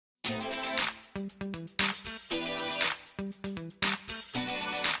Welcome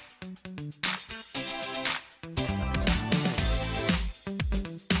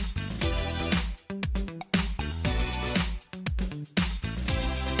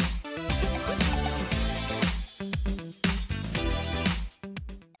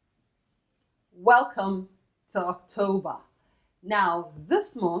to October. Now,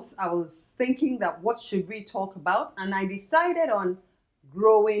 this month I was thinking that what should we talk about, and I decided on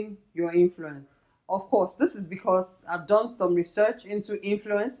growing your influence. Of course, this is because I've done some research into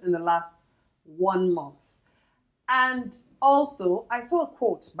influence in the last 1 month. And also, I saw a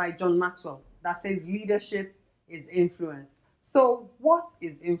quote by John Maxwell that says leadership is influence. So, what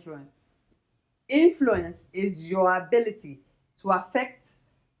is influence? Influence is your ability to affect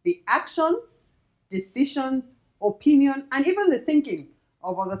the actions, decisions, opinion, and even the thinking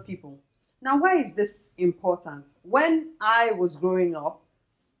of other people. Now, why is this important? When I was growing up,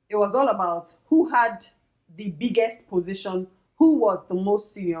 it was all about who had the biggest position, who was the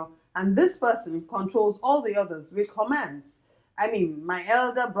most senior, and this person controls all the others with commands. I mean, my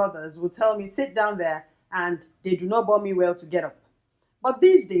elder brothers would tell me, sit down there, and they do not bore me well to get up. But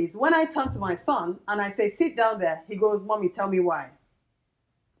these days, when I turn to my son and I say, sit down there, he goes, Mommy, tell me why.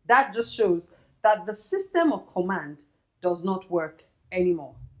 That just shows that the system of command does not work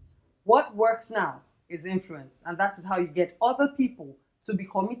anymore. What works now is influence, and that is how you get other people to be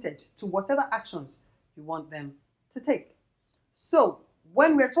committed to whatever actions you want them to take. So,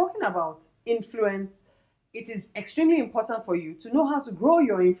 when we're talking about influence, it is extremely important for you to know how to grow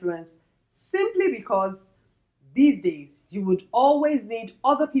your influence, simply because these days you would always need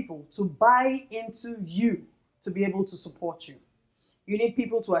other people to buy into you to be able to support you. You need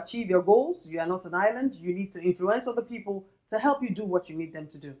people to achieve your goals. You are not an island. You need to influence other people to help you do what you need them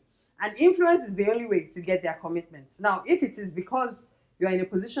to do. And influence is the only way to get their commitments. Now, if it is because you are in a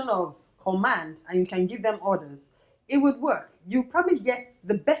position of command and you can give them orders, it would work. You probably get,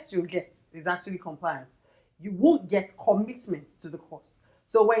 the best you'll get is actually compliance. You won't get commitment to the cause.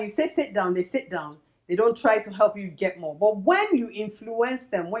 So when you say sit down, they sit down. They don't try to help you get more. But when you influence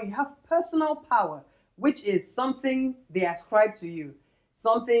them, when you have personal power, which is something they ascribe to you,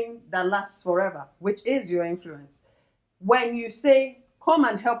 something that lasts forever, which is your influence. When you say, come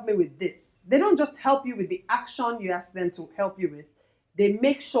and help me with this, they don't just help you with the action you ask them to help you with. They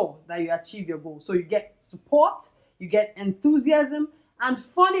make sure that you achieve your goal. So you get support, you get enthusiasm, and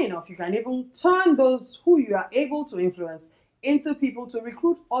funny enough, you can even turn those who you are able to influence into people to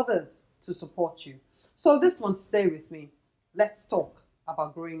recruit others to support you. So this month, stay with me. Let's talk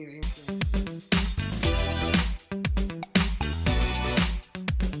about growing your influence.